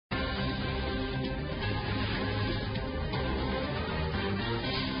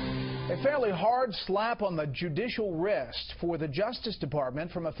A fairly hard slap on the judicial wrist for the Justice Department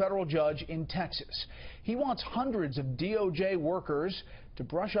from a federal judge in Texas. He wants hundreds of DOJ workers to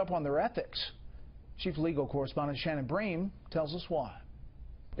brush up on their ethics. Chief Legal Correspondent Shannon Bream tells us why.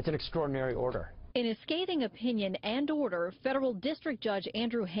 It's an extraordinary order. In a scathing opinion and order, Federal District Judge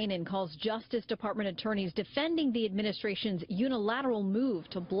Andrew Hanen calls Justice Department attorneys defending the administration's unilateral move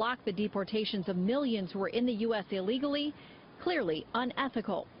to block the deportations of millions who are in the U.S. illegally clearly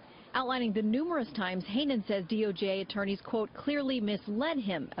unethical. Outlining the numerous times Hanen says DOJ attorneys, quote, clearly misled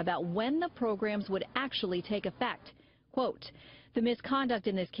him about when the programs would actually take effect. Quote, the misconduct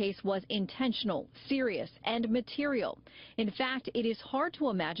in this case was intentional, serious, and material. In fact, it is hard to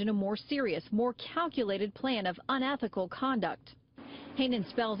imagine a more serious, more calculated plan of unethical conduct. Hanen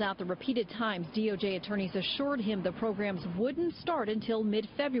spells out the repeated times DOJ attorneys assured him the programs wouldn't start until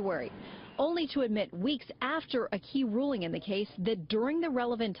mid-February, only to admit weeks after a key ruling in the case that during the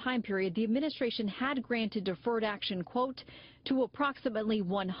relevant time period, the administration had granted deferred action, quote, to approximately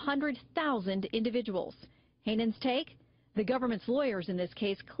 100,000 individuals. Hanen's take? The government's lawyers in this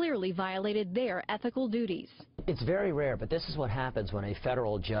case clearly violated their ethical duties. It's very rare, but this is what happens when a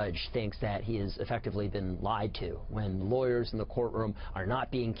federal judge thinks that he has effectively been lied to, when lawyers in the courtroom are not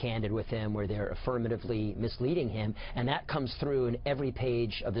being candid with him, where they're affirmatively misleading him, and that comes through in every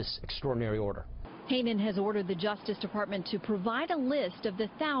page of this extraordinary order. Hanen has ordered the Justice Department to provide a list of the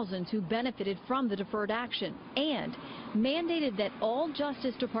thousands who benefited from the deferred action and mandated that all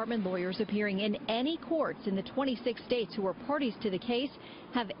Justice Department lawyers appearing in any courts in the 26 states who are parties to the case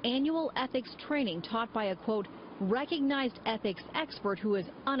have annual ethics training taught by a, quote, recognized ethics expert who is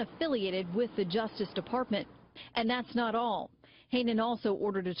unaffiliated with the Justice Department. And that's not all. Hanen also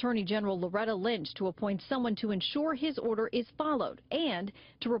ordered Attorney General Loretta Lynch to appoint someone to ensure his order is followed and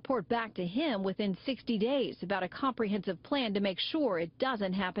to report back to him within 60 days about a comprehensive plan to make sure it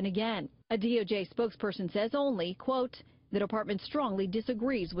doesn't happen again. A DOJ spokesperson says only, quote, the department strongly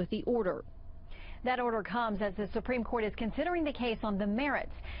disagrees with the order. That order comes as the Supreme Court is considering the case on the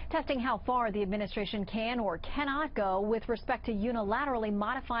merits, testing how far the administration can or cannot go with respect to unilaterally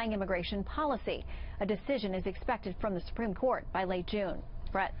modifying immigration policy. A decision is expected from the Supreme Court by late June.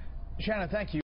 Brett. Shannon, thank you.